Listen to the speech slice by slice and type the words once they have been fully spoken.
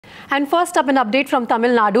And first up, an update from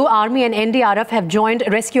Tamil Nadu. Army and NDRF have joined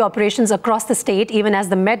rescue operations across the state, even as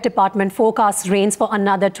the Met Department forecasts rains for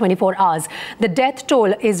another 24 hours. The death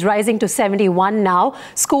toll is rising to 71 now.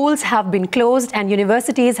 Schools have been closed and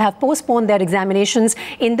universities have postponed their examinations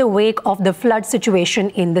in the wake of the flood situation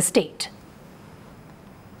in the state.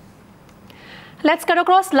 Let's cut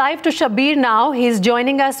across live to Shabir now. He's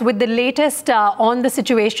joining us with the latest on the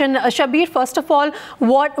situation. Shabir, first of all,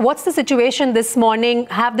 what's the situation this morning?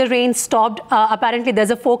 Have the rain stopped? Apparently, there's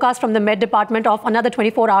a forecast from the Met Department of another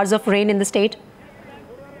 24 hours of rain in the state.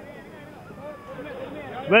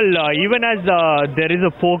 Well, even as there is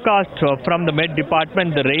a forecast from the Met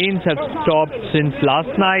Department, the rains have stopped since last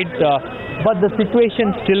night. But the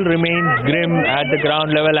situation still remains grim at the ground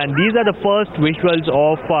level, and these are the first visuals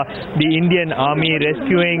of the Indian Army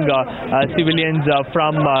rescuing civilians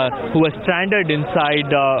from who were stranded inside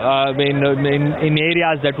in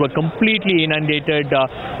areas that were completely inundated.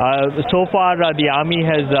 So far, the Army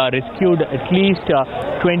has rescued at least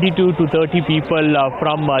 22 to 30 people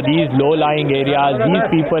from these low-lying areas.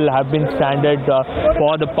 These people have been stranded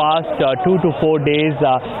for the past 2 to 4 days,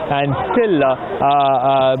 and still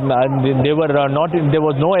there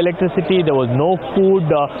was no electricity, there was no food,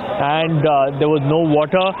 and there was no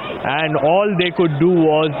water, and all they could do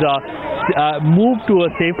was move to a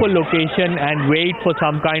safer location and wait for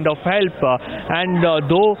some kind of help.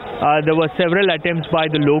 Though there were several attempts by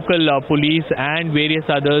the local police and various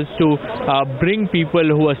others to bring people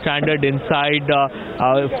who were stranded inside,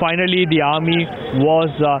 finally the army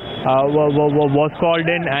was called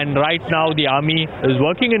in, and right now the army is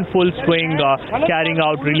working in full swing, carrying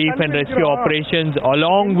out relief and rescue operations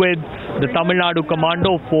along with the Tamil Nadu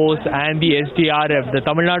Commando Force and the NDRF. The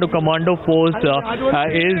Tamil Nadu Commando Force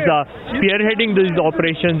is spearheading these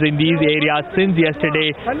operations in these areas since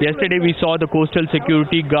yesterday. Yesterday we saw the Coastal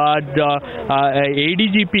Security Guard,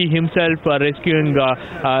 ADGP himself rescuing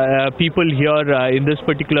people here in this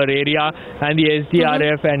particular area, and the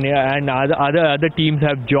NDRF and other teams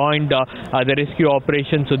have joined the rescue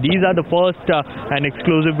operation. So these are the first and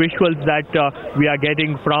exclusive visuals that we are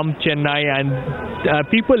getting from Chennai, and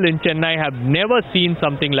people in Chennai have never seen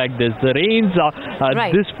something like this. The rains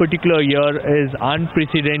this particular year is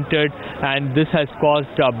unprecedented, and this has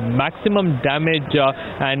caused maximum damage,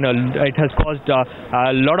 and it has caused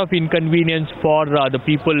a lot of inconvenience for the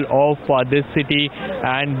people of this city.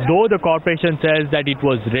 And though the corporation says that it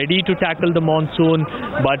was ready to tackle the monsoon,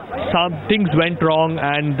 but some things went wrong,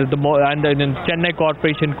 and the Chennai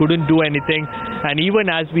corporation couldn't do anything. And even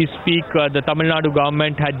as we speak, the Tamil Nadu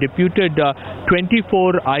government had deputed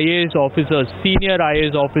 24 IAS officers, senior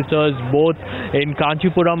IAS officers, both in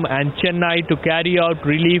Kanchipuram and Chennai, to carry out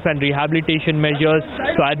relief and rehabilitation measures.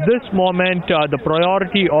 So at this moment, the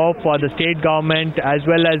priority of the state government as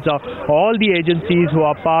well as all the agencies who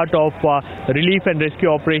are part of relief and rescue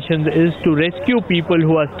operations is to rescue people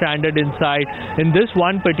who are stranded inside. In this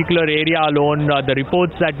one particular area alone, the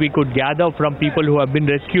reports that we could gather from people who have been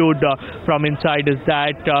rescued from inside is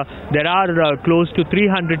that there are close to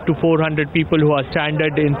 300 to 400 people who are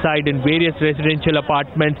stranded inside in various residential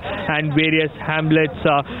apartments and various hamlets,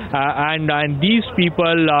 and these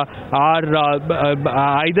people are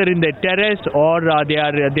either in the terrace or they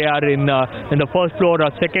are in the first floor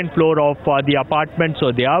or second floor of the apartment.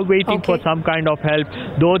 So they are waiting for some kind of help,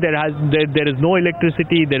 though there is no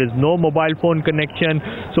electricity, there is no mobile phone connection.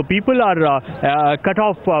 So people are cut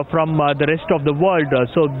off from the rest of the world.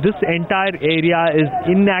 So this entire area is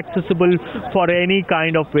inaccessible for any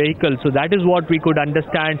kind of vehicle. So that is what we could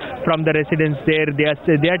understand from the residents there.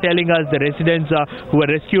 They are telling us, the residents who were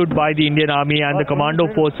rescued by the Indian Army and the commando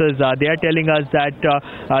forces, they are telling us that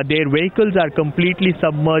their vehicles are completely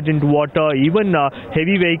submerged into water. Even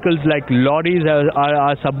heavy vehicles like lorries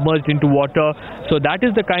are submerged into water. So that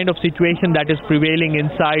is the kind of situation that is prevailing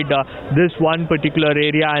inside this one particular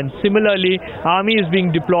area. And similarly, Army is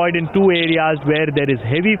being deployed in two areas where there is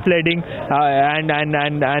heavy flooding,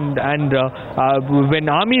 when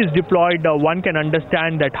Army is deployed, one can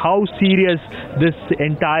understand that how serious this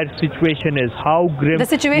entire situation is, how grim the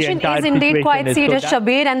situation is. Indeed quite serious, so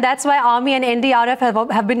Shabir, and that's why Army and NDRF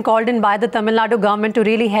have been called in by the Tamil Nadu government to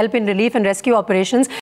really help in relief and rescue operations.